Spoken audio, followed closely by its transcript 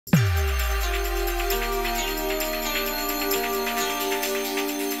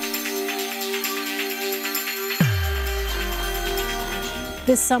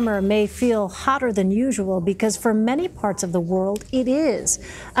This summer may feel hotter than usual because for many parts of the world it is.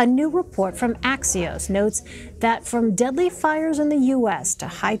 A new report from Axios notes that from deadly fires in the U.S. to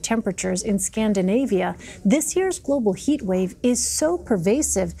high temperatures in Scandinavia, this year's global heat wave is so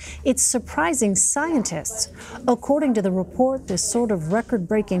pervasive it's surprising scientists. According to the report, this sort of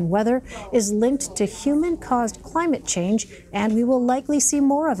record-breaking weather is linked to human-caused climate change, and we will likely see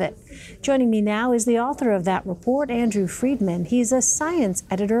more of it. Joining me now is the author of that report, Andrew Freedman. He's a science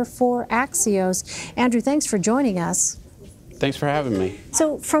editor for Axios. Andrew, thanks for joining us. Thanks for having me.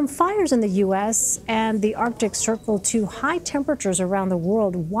 So from fires in the U.S. and the Arctic Circle to high temperatures around the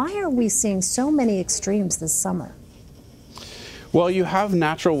world, why are we seeing so many extremes this summer? Well, you have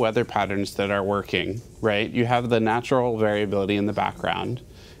natural weather patterns that are working, right? You have the natural variability in the background.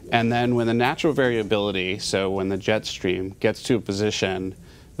 And then when the natural variability, so when the jet stream gets to a position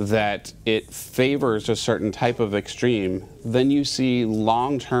that it favors a certain type of extreme, then you see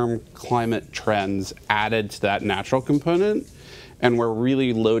long-term climate trends added to that natural component, and we're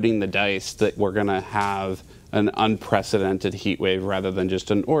really loading the dice that we're going to have an unprecedented heat wave rather than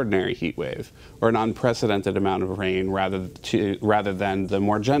just an ordinary heat wave, or an unprecedented amount of rain rather than the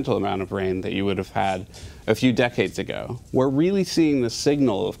more gentle amount of rain that you would have had a few decades ago. We're really seeing the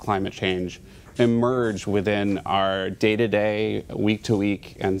signal of climate change emerge within our day-to-day,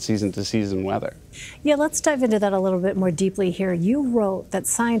 week-to-week, and season-to-season weather. Yeah, let's dive into that a little bit more deeply here. You wrote that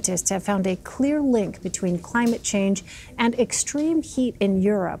scientists have found a clear link between climate change and extreme heat in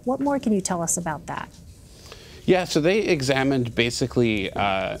Europe. What more can you tell us about that? Yeah, so they examined basically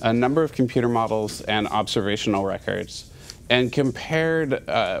a number of computer models and observational records and compared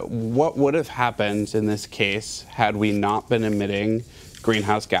what would have happened in this case had we not been emitting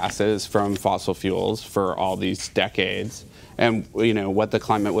greenhouse gases from fossil fuels for all these decades, and what the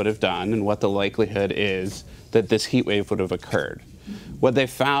climate would have done and what the likelihood is that this heat wave would have occurred. What they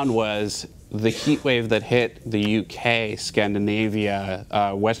found was the heat wave that hit the UK, Scandinavia,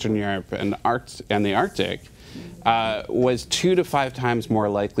 Western Europe, and the Arctic was 2 to 5 times more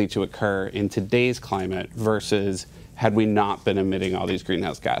likely to occur in today's climate versus had we not been emitting all these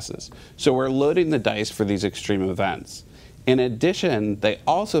greenhouse gases. So we're loading the dice for these extreme events. In addition, they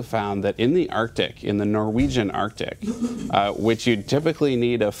also found that in the Arctic, in the Norwegian Arctic, which you'd typically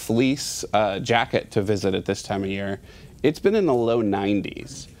need a fleece jacket to visit at this time of year, it's been in the low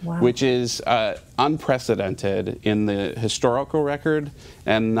 90s, wow, which is unprecedented in the historical record,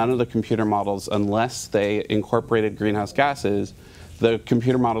 and none of the computer models, unless they incorporated greenhouse gases, the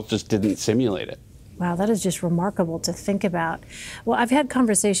computer models just didn't simulate it. Wow, that is just remarkable to think about. Well, I've had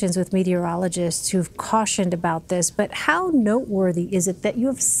conversations with meteorologists who've cautioned about this, but how noteworthy is it that you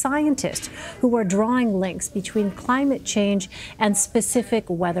have scientists who are drawing links between climate change and specific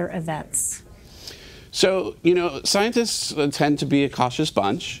weather events? So, scientists tend to be a cautious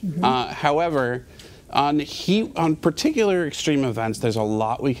bunch. However, on particular extreme events, there's a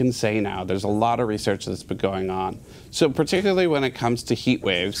lot we can say now. There's a lot of research that's been going on. So particularly when it comes to heat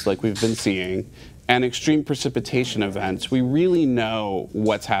waves, like we've been seeing, and extreme precipitation events, we really know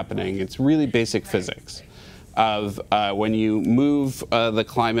what's happening. It's really basic physics of when you move the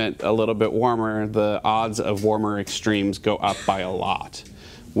climate a little bit warmer, the odds of warmer extremes go up by a lot.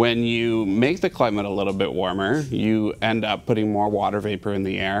 When you make the climate a little bit warmer, you end up putting more water vapor in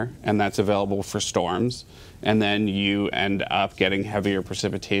the air, and that's available for storms. And then you end up getting heavier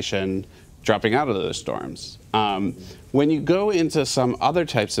precipitation dropping out of those storms. When you go into some other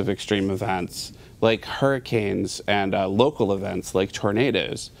types of extreme events, like hurricanes and local events like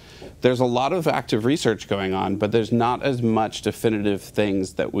tornadoes, there's a lot of active research going on, but there's not as much definitive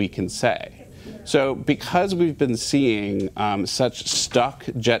things that we can say. So because we've been seeing such stuck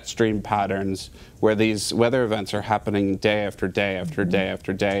jet stream patterns where these weather events are happening day after day after day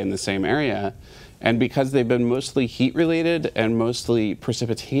after day in the same area, and because they've been mostly heat related and mostly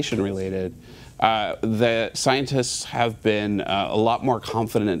precipitation related, the scientists have been a lot more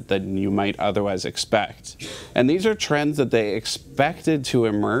confident than you might otherwise expect. And these are trends that they expected to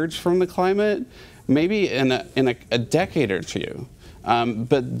emerge from the climate maybe in a decade or two.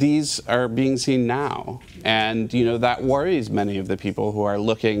 But these are being seen now. And that worries many of the people who are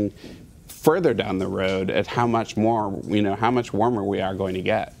looking further down the road at how much more, how much warmer we are going to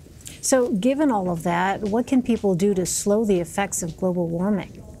get. So given all of that, what can people do to slow the effects of global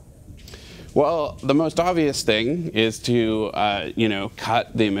warming? Well, the most obvious thing is to,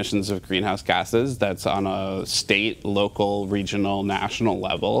 cut the emissions of greenhouse gases. That's on a state, local, regional, national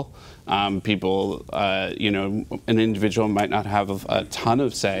level. People, an individual might not have a ton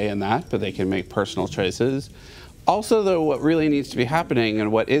of say in that, but they can make personal choices. Also, though, what really needs to be happening,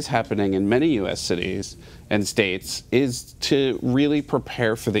 and what is happening in many U.S. cities and states, is to really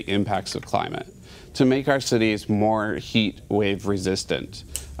prepare for the impacts of climate, to make our cities more heat wave resistant.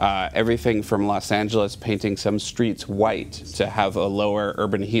 Everything from Los Angeles painting some streets white to have a lower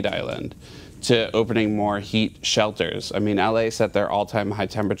urban heat island, to opening more heat shelters. I mean, LA set their all-time high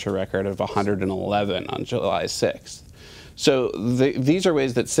temperature record of 111 on July 6th. So these are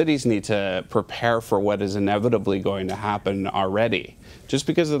ways that cities need to prepare for what is inevitably going to happen already, just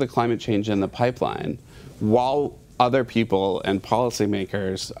because of the climate change in the pipeline, while other people and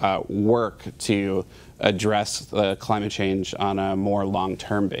policymakers work to address the climate change on a more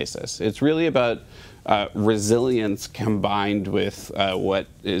long-term basis. It's really about resilience combined with what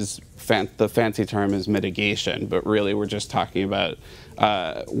is the fancy term is mitigation, but really we're just talking about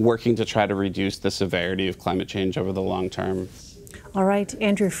working to try to reduce the severity of climate change over the long term. All right,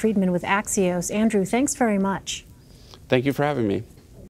 Andrew Freedman with Axios. Andrew, thanks very much. Thank you for having me.